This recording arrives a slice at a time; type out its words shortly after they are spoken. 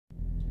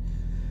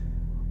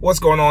What's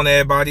going on,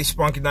 everybody?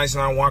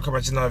 Spunky991 coming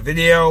at you another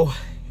video.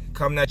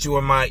 Coming at you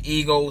with my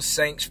Eagles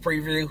Saints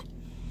preview.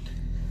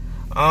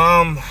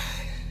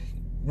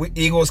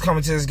 Eagles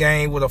coming to this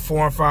game with a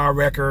 4-5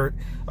 record.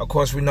 Of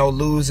course, we know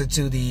losing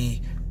to the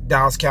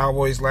Dallas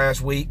Cowboys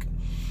last week.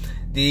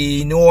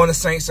 The New Orleans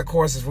Saints, of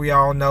course, as we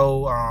all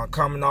know,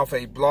 coming off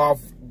a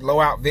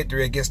blowout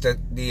victory against the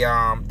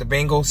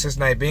Bengals,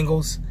 Cincinnati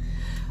Bengals.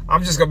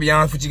 I'm just gonna be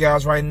honest with you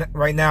guys right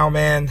now,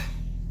 man.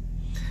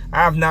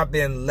 I have not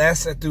been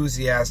less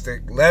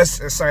enthusiastic, less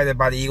excited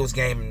by the Eagles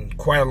game in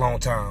quite a long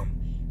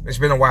time. It's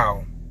been a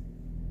while.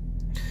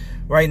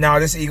 Right now,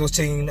 this Eagles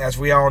team, as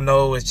we all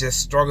know, is just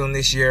struggling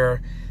this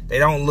year. They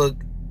don't look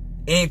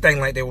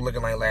anything like they were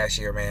looking like last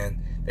year,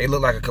 man. They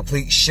look like a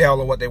complete shell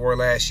of what they were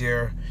last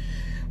year.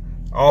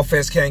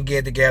 Offense can't get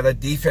it together.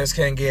 Defense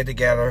can't get it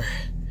together.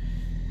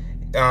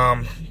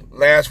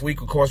 Last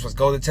week, of course, was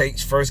Golden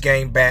Tate's first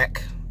game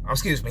back.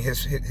 Excuse me,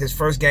 his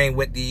first game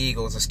with the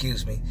Eagles.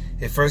 Excuse me,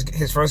 his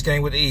first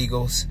game with the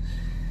Eagles.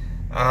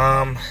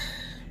 Really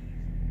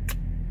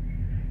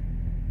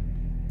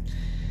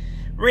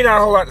not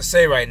a whole lot to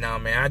say right now,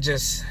 man.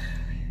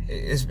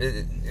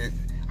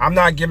 I'm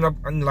not giving up.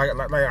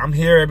 Like I'm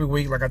here every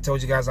week. Like I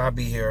told you guys, I'll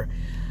be here.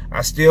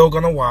 I'm still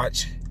gonna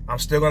watch. I'm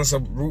still gonna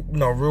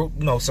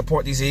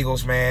support these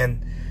Eagles,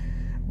 man.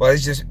 But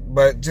just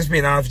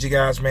being honest with you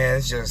guys,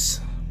 man,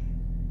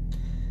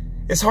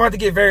 it's hard to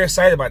get very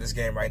excited about this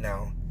game right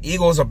now.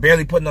 Eagles are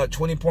barely putting up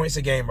 20 points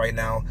a game right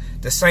now.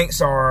 The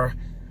Saints are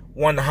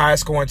one of the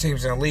highest scoring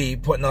teams in the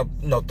league, putting up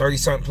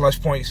 30-something plus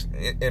points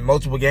in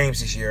multiple games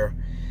this year.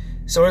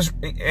 So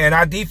and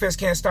our defense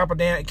can't stop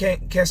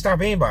can't stop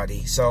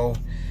anybody. So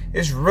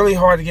it's really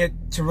hard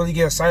to really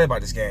get excited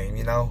about this game.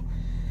 You know,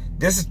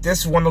 this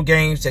is one of those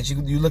games that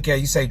you look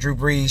at, you say Drew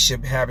Brees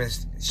should have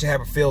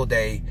a field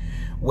day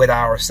with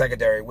our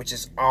secondary, which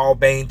is all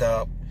banged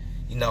up.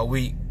 You know,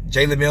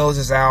 Jalen Mills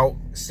is out.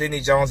 Sidney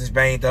Jones is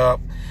banged up.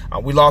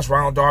 We lost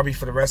Ronald Darby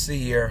for the rest of the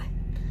year.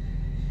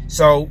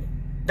 So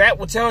that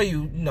would tell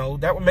you,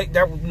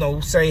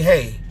 say,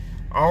 hey,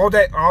 all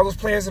those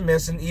players are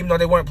missing, even though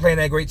they weren't playing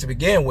that great to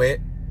begin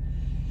with.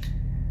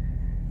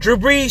 Drew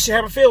Brees should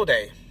have a field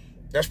day.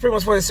 That's pretty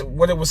much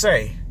what it would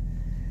say.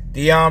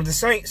 The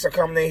Saints are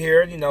coming in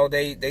here. You know,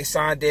 they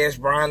signed Dez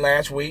Bryant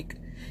last week.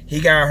 He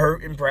got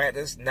hurt in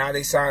practice. Now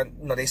they signed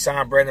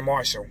Brandon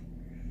Marshall.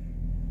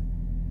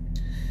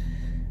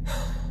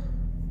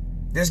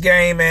 This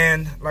game,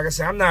 man, like I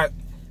said,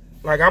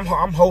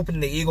 I'm hoping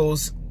the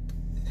Eagles,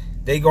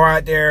 they go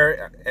out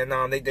there and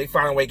they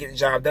find a way to get the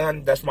job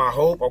done. That's my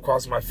hope. I'm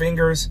crossing my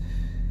fingers.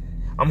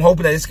 I'm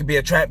hoping that this could be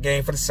a trap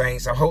game for the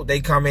Saints. I hope they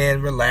come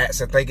in,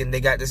 relax, and thinking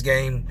they got this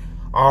game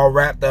all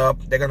wrapped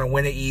up. They're gonna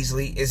win it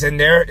easily. It's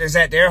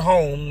at their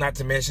home, not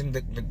to mention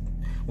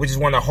which is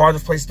one of the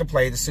hardest places to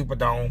play, the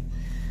Superdome.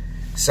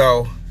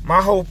 So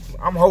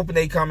I'm hoping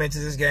they come into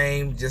this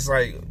game just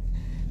like.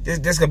 This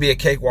is going to be a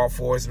cakewalk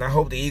for us, and I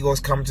hope the Eagles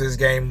come to this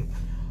game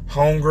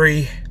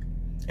hungry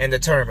and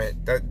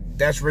determined.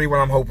 That's really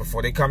what I'm hoping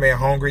for. They come in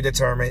hungry,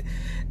 determined.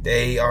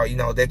 They are,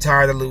 they're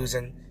tired of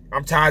losing.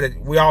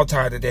 We all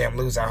tired of the damn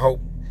losing. I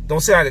hope. Don't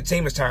say how the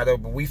team is tired of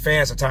it, but we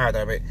fans are tired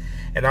of it.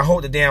 And I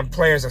hope the damn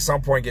players at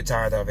some point get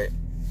tired of it.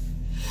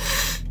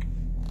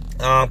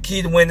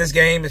 Key to win this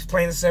game is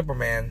plain and simple,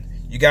 man.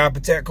 You got to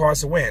protect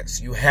Carson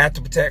Wentz. You have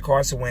to protect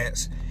Carson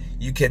Wentz.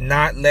 You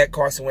cannot let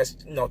Carson Wentz,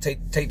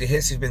 take the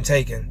hits he's been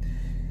taking.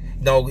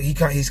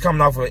 He's coming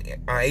off an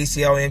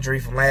ACL injury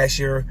from last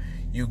year.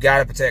 You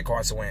gotta protect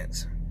Carson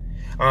Wentz.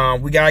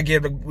 We gotta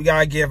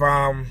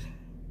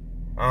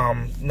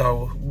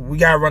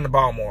run the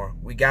ball more.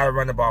 We gotta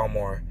run the ball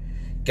more.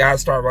 Gotta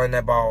start running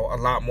that ball a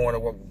lot more than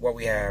what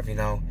we have.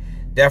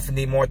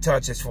 Definitely more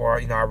touches for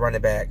our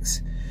running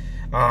backs.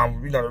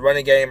 The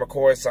running game, of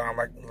course,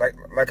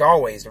 like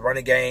always, the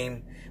running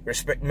game.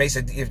 Makes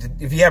it,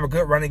 if you have a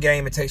good running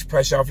game, it takes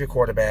pressure off your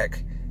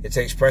quarterback. It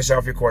takes pressure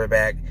off your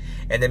quarterback,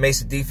 and it makes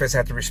the defense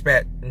have to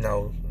respect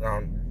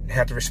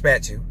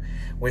you,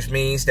 which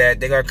means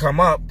that they're gonna come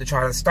up to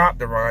try to stop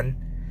the run,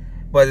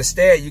 but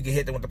instead you can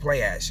hit them with the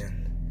play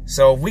action.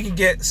 So if we can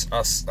get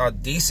a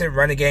decent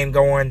running game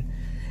going,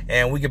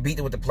 and we can beat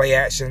them with the play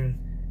action,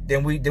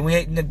 then we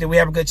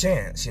have a good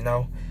chance.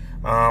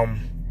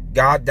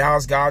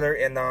 Dallas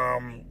Goedert and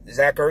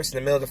Zach Ertz in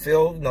the middle of the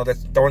field, they're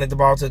throwing the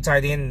ball to the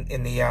tight end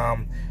in the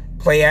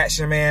play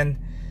action, man.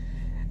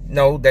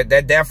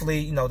 That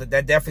definitely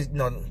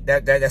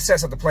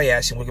sets up the play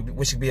action,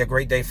 which could be a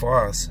great day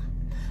for us.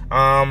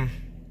 I'm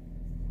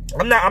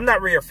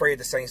not really afraid of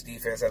the Saints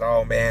defense at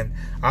all, man.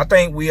 I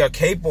think we are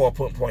capable of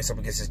putting points up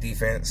against this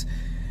defense,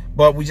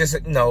 but we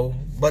just we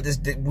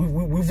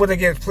would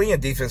against plenty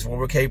of defense where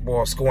we're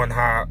capable of scoring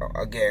high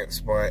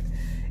against, but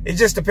it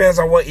just depends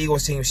on what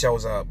Eagles team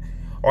shows up.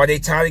 Are they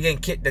tired of getting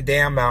kicked in the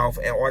damn mouth,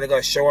 and are they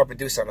gonna show up and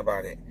do something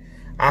about it?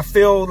 I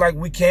feel like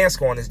we can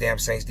score on this damn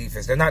Saints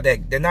defense. They're not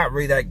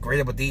really that great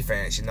of a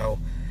defense,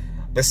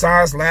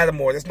 Besides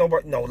Lattimore, there's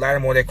nobody. No,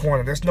 Lattimore, their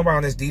corner. There's nobody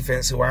on this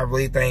defense who I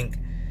really think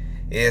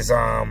is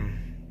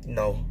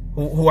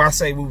who I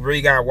say we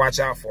really gotta watch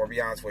out for. To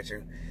be honest with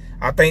you,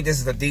 I think this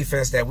is a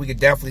defense that we could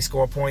definitely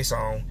score points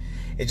on.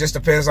 It just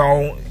depends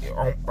on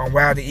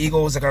whether the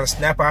Eagles are going to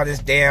snap out of this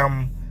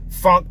damn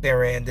funk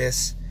they're in,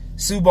 this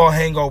Super Bowl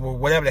hangover,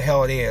 whatever the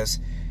hell it is.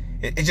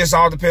 It just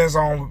all depends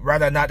on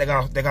whether or not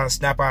they're gonna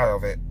snap out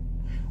of it.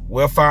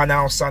 We'll find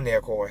out on Sunday,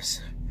 of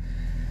course.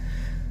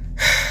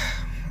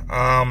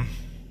 But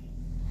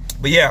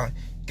yeah,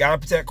 gotta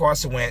protect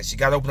Carson Wentz. You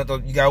gotta open up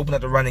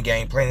the running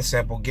game, plain and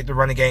simple. Get the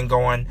running game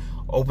going.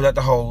 Open up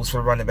the holes for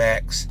the running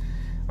backs.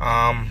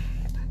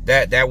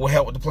 That will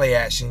help with the play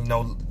action. You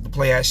know, the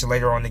play action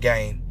later on in the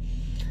game.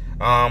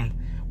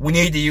 We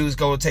need to use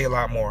Golden Tate a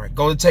lot more.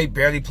 Golden Tate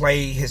barely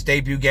played his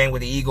debut game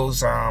with the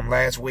Eagles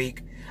last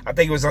week. I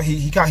think it was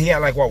he had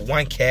like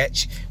one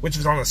catch, which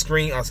was on a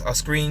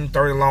screen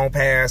 30 long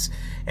pass,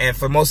 and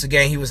for most of the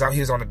game he was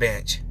on the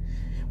bench.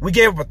 We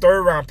gave up a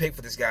 3rd round pick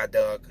for this guy,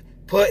 Doug.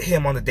 Put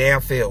him on the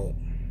damn field.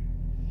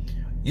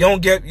 You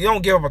don't give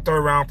up a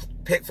 3rd round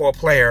pick for a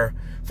player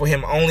for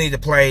him only to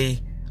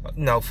play,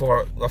 you know,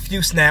 for a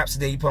few snaps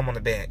and then you put him on the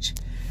bench.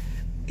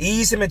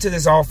 Ease him into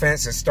this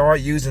offense and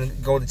start using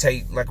Golden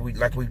Tate like we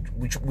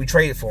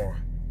traded for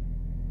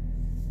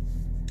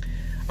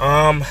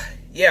him.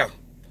 Yeah.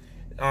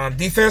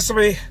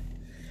 Defensively,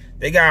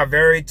 they got a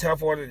very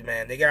tough order,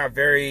 man. They got a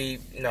very,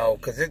 you know,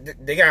 because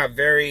they got a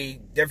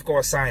very difficult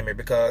assignment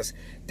because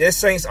this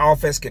Saints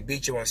offense can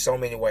beat you in so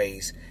many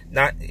ways.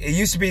 It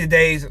used to be the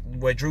days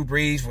where Drew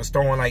Brees was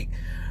throwing like,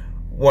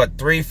 what,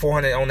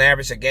 300-400 on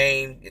average a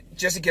game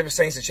just to give the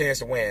Saints a chance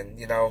to win,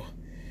 you know.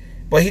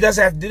 But he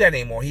doesn't have to do that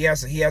anymore. He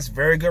has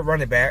very good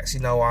running backs,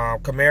 you know,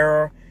 Alvin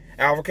Kamara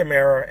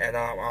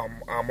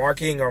and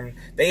Mark Ingram.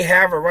 They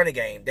have a running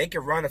game. They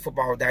can run the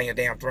football down your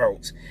damn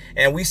throats.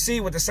 And we see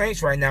with the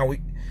Saints right now,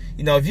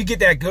 you know, if you get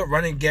that good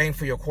running game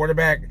for your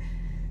quarterback,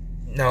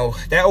 no,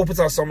 that opens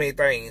up so many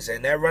things.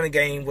 And that running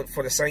game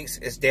for the Saints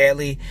is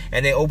deadly,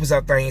 and it opens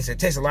up things. It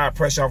takes a lot of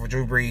pressure off of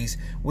Drew Brees,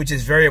 which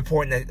is very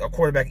important that a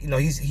quarterback, you know,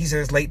 he's in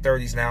his late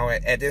 30s now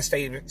at this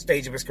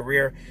stage of his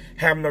career,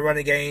 having a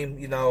running game,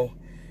 you know.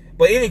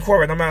 But any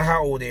quarterback, no matter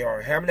how old they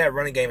are, having that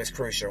running game is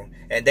crucial.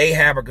 And they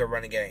have a good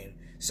running game.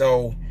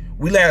 So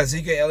we let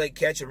Ezekiel Elliott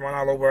catch and run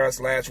all over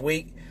us last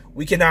week.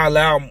 We cannot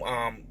allow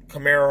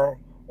Kamara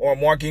or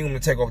Mark Ingram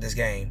to take over this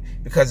game.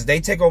 Because if they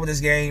take over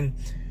this game,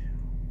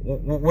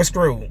 we're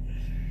screwed.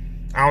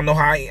 I don't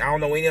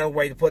know any other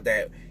way to put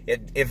that.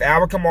 If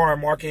Alvin Kamara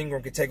and Mark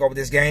Ingram can take over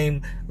this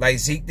game like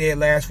Zeke did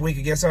last week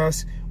against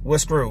us, we're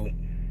screwed.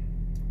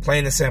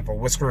 Plain and simple,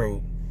 we're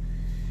screwed.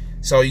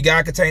 So you got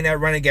to contain that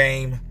running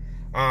game.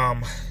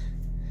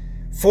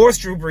 Force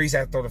Drew Brees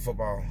to throw the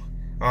football.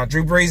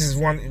 Drew Brees is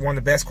one of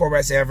the best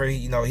quarterbacks ever.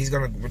 You know, he's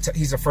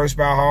a first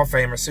ballot Hall of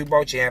Famer, Super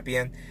Bowl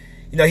champion.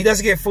 You know, he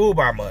doesn't get fooled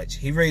by much.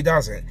 He really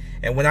doesn't.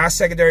 And when our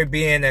secondary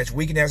being as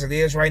weakened as it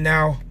is right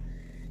now,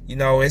 you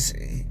know, it's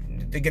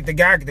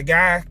the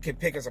guy can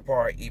pick us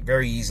apart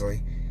very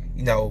easily.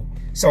 You know,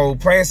 so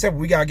plain and simple,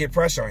 we gotta get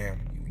pressure on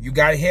him. You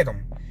gotta hit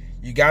him.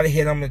 You gotta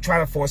hit him and try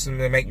to force him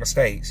to make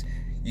mistakes.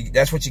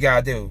 That's what you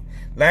gotta do.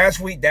 Last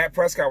week, Dak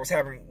Prescott was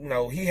having, you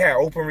know, he had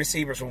open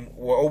receivers who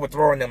were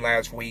overthrowing them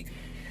last week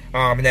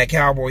in that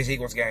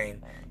Cowboys-Eagles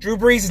game. Drew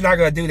Brees is not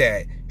going to do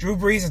that. Drew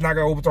Brees is not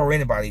going to overthrow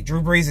anybody.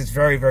 Drew Brees is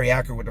very, very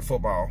accurate with the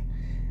football.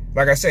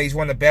 Like I said, he's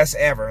one of the best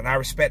ever, and I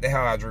respect the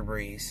hell out of Drew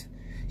Brees.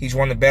 He's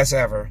one of the best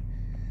ever.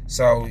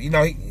 So, you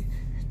know,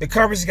 the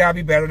coverage has got to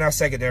be better in our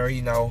secondary,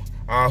 you know.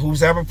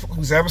 Who's ever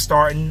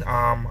starting,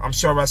 I'm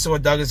sure Rasul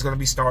Douglas is going to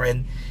be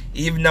starting.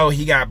 Even though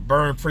he got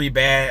burned pretty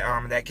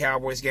bad in that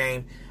Cowboys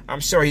game, I'm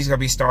sure he's going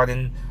to be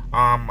starting.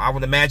 I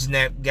would imagine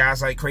that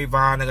guys like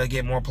Crayvon are going to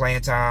get more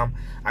playing time.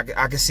 I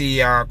can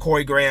see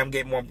Corey Graham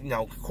get more, you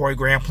know, Corey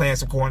Graham playing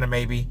some corner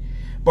maybe.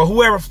 But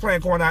whoever's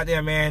playing corner out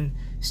there, man,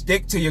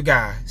 stick to your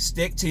guy.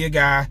 Stick to your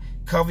guy.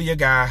 Cover your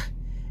guy.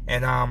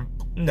 And,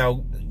 you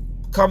know,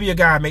 cover your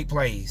guy and make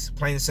plays.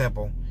 Plain and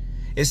simple.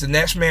 It's the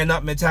next man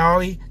up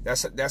mentality.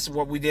 That's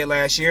what we did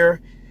last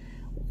year.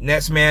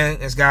 Next man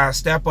has got to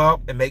step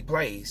up and make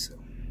plays.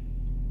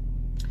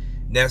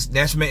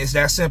 Next man, it's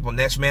that simple.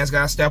 Next man's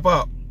got to step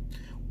up.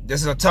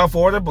 This is a tough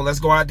order, but let's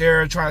go out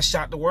there and try to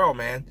shock the world,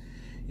 man.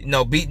 You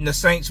know, beating the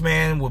Saints,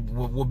 man,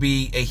 will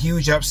be a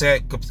huge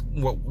upset.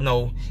 You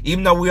know,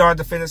 even though we are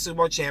defending Super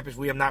Bowl champions,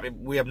 we have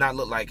not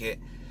looked like it.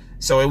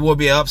 So it will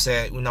be an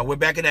upset. You know, we're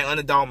back in that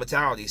underdog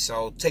mentality.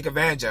 So take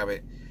advantage of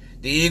it.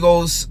 The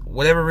Eagles,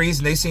 whatever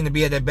reason, they seem to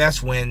be at their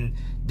best when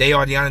they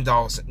are the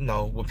underdogs. You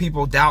know, when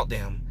people doubt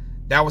them.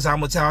 That was our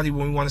mentality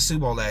when we won the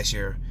Super Bowl last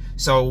year.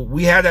 So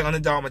we had that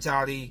underdog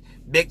mentality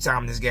big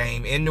time in this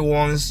game in New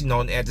Orleans, you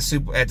know, at the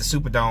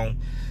Superdome.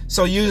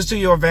 So use it to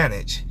your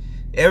advantage.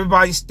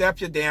 Everybody step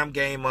your damn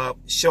game up,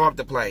 show up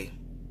to play.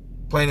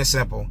 Plain and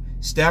simple.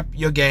 Step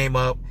your game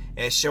up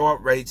and show up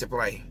ready to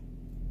play.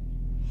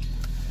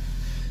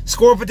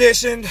 Score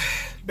prediction,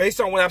 based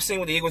on what I've seen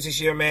with the Eagles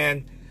this year,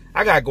 man,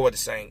 I gotta go with the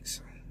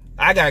Saints.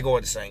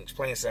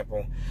 Plain and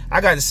simple.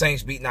 I got the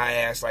Saints beating our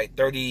ass like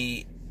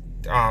 38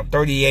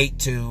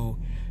 to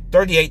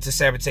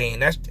 17.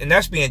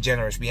 That's being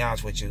generous, to be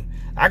honest with you.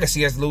 I can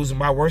see us losing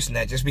by worse than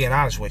that, just being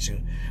honest with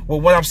you. Well,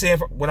 what I'm saying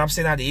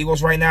out of the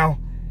Eagles right now,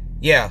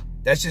 yeah,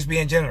 That's just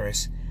being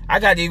generous. I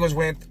got the Eagles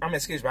win.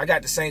 I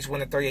got the Saints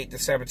winning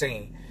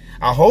 38-17.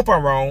 I hope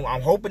I'm wrong.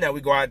 I'm hoping that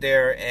we go out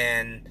there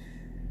and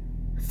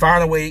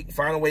find a way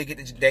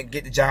to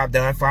get the job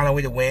done, find a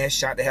way to win,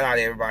 shot the hell out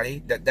of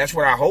everybody. That's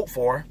what I hope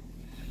for.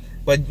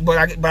 But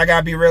I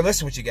gotta be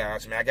realistic with you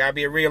guys, man. I gotta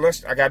be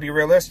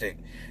realistic.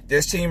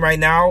 This team right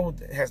now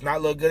has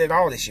not looked good at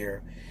all this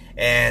year,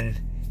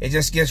 and it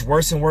just gets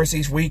worse and worse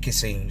each week, it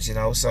seems.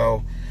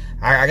 So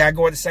I gotta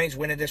go with the Saints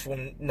winning this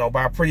one,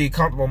 by a pretty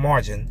comfortable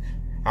margin.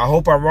 I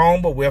hope I'm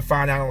wrong, but we'll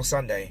find out on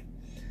Sunday.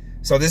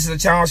 So this is a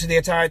challenge to the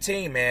entire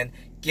team, man.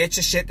 Get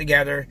your shit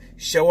together,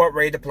 show up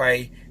ready to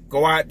play,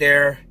 go out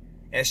there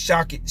and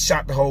shock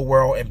the whole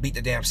world and beat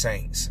the damn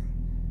Saints.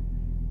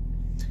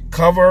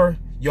 Cover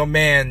your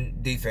man,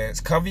 defense.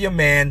 Cover your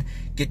man.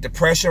 Get the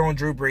pressure on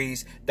Drew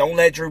Brees. Don't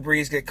let Drew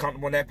Brees get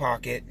comfortable in that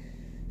pocket.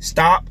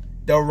 Stop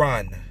the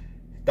run.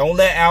 Don't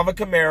let Alvin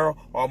Kamara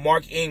or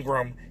Mark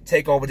Ingram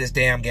take over this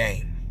damn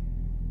game.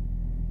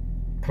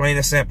 Plain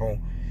and simple.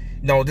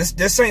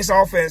 This Saints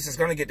offense is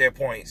going to get their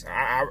points.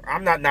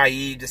 I'm not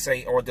naive to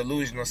say or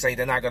delusional to say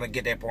they're not going to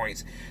get their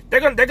points. They're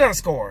going to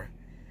score.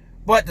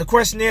 But the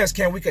question is,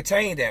 can we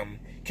contain them?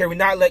 Can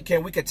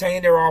we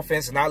contain their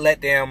offense and not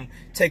let them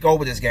take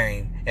over this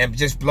game and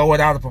just blow it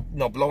out?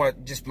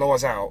 Blow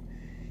us out.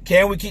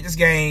 Can we keep this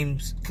game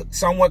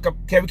somewhat?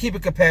 Can we keep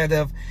it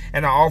competitive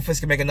and our offense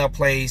can make enough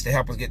plays to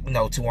help us get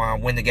to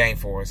win the game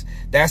for us?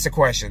 That's the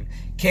question.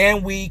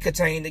 Can we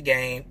contain the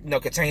game?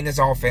 Contain this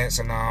offense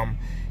and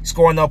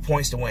score enough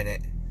points to win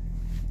it?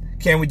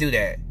 Can we do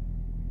that?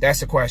 That's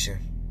the question.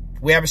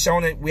 We haven't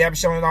shown it. We haven't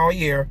shown it all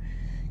year.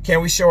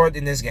 Can we show it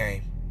in this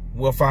game?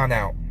 We'll find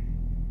out.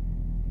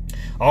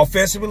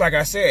 Offensively, like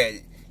I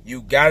said,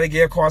 you got to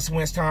give Carson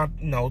Wentz time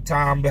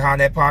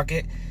behind that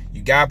pocket.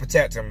 You got to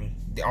protect him.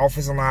 The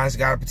offensive lines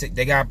got to protect.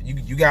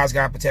 You guys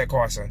got to protect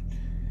Carson.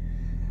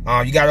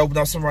 You got to open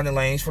up some running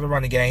lanes for the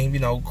running game.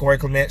 Corey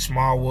Clement,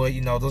 Smallwood.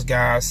 Those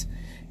guys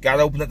got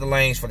to open up the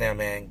lanes for them,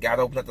 man. Got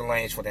to open up the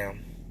lanes for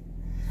them.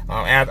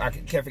 I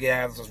can't forget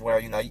Adams as well.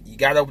 You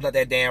got to open up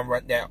that damn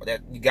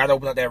you got to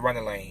open up that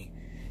running lane.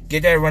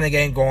 Get that running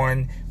game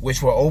going,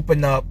 which will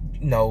open up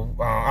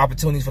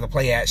opportunities for the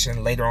play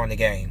action later on in the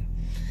game.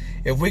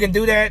 If we can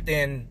do that,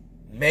 then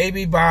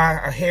maybe by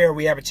a hair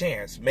we have a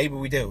chance. Maybe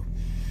we do.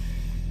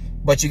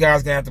 But you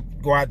guys gonna have to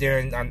go out there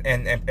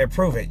and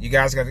prove it. You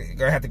guys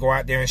gonna have to go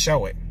out there and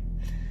show it.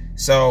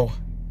 So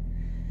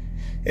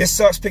it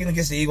sucks picking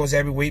against the Eagles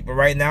every week, but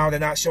right now they're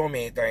not showing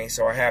me anything,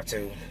 so I have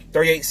to.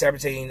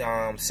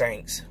 38-17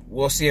 Saints.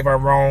 We'll see if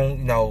I'm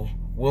wrong.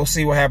 We'll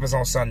see what happens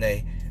on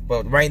Sunday.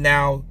 But right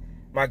now,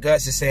 my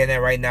guts is saying that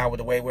right now with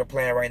the way we're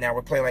playing right now.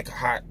 We're playing like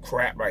hot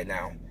crap right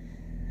now.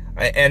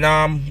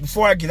 And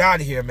before I get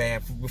out of here,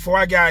 man,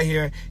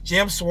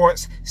 Jim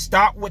Schwartz,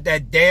 stop with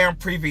that damn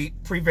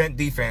prevent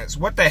defense.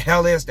 What the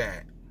hell is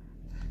that?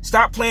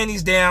 Stop playing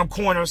these damn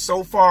corners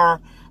so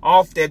far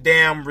off their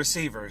damn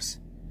receivers.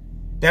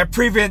 That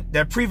prevent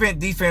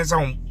defense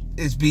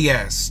is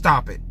BS.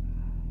 Stop it.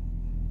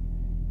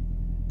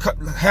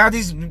 Have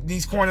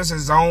these corners in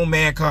zone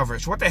man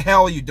coverage. What the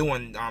hell are you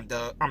doing?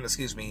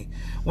 Excuse me.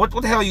 What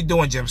the hell are you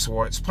doing, Jim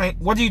Schwartz?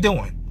 What are you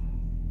doing?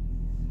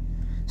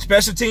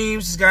 Special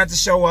teams has got to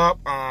show up.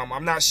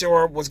 I'm not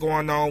sure what's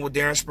going on with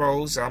Darren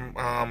Sproles.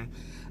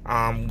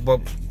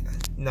 But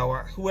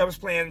whoever's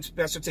playing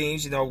special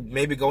teams,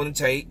 maybe Golden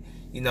Tate,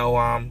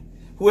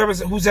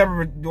 who's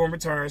ever doing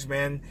returns,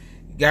 man,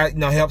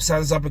 help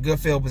set us up a good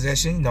field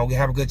position.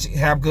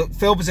 Have good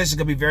field position is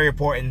gonna be very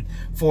important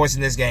for us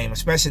in this game,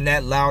 especially in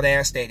that loud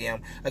ass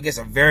stadium against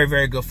a very,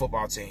 very good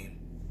football team.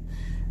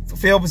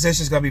 Field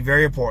position is gonna be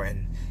very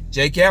important.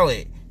 Jake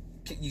Elliott,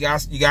 you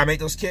gotta make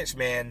those kicks,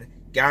 man.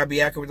 Gotta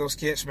be accurate with those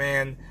kicks,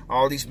 man.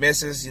 All these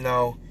misses,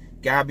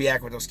 gotta be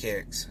accurate with those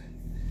kicks.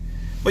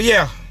 But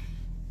yeah,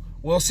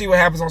 we'll see what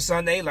happens on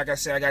Sunday. Like I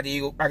said, I got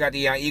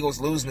the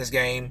Eagles losing this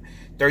game,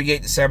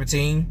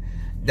 38-17.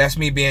 That's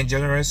me being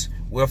generous.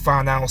 We'll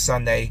find out on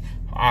Sunday.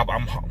 I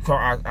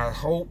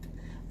hope,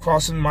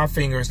 crossing my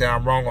fingers, that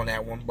I'm wrong on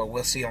that one, but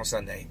we'll see on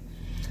Sunday.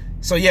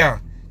 So yeah,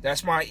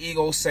 that's my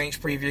Eagles Saints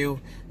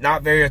preview.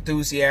 Not very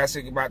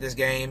enthusiastic about this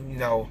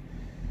game.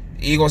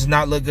 Eagles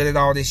not look good at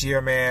all this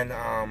year, man.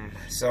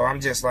 So I'm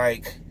just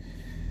like,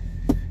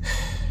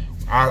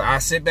 I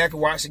sit back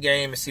and watch the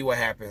game and see what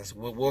happens.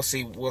 We'll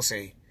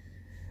see.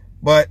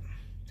 But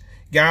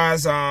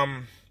guys,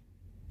 I'll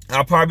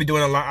probably be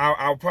doing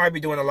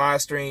a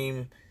live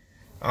stream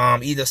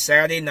either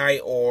Saturday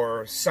night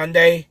or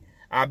Sunday.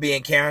 I'll be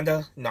in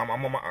Canada. I'm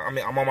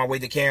on my way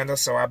to Canada,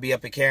 so I'll be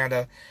up in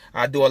Canada.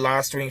 I'll do a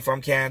live stream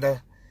from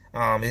Canada.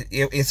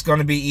 It's going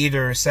to be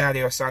either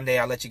Saturday or Sunday.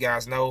 I'll let you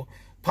guys know.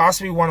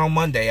 Possibly one on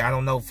Monday. I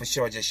don't know for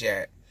sure just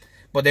yet.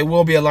 But there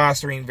will be a live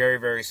stream very,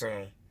 very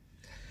soon.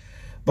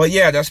 But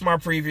yeah, that's my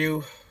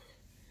preview.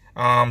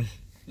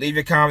 Leave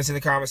your comments in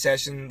the comment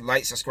section.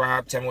 Like,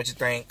 subscribe. Tell me what you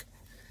think.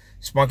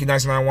 Spunky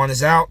 991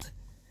 is out.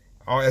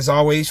 As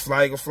always,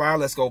 fly, Eagles, fly.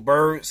 Let's go,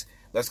 Birds.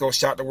 Let's go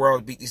shock the world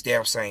and beat these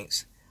damn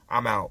Saints.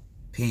 I'm out.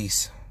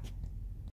 Peace.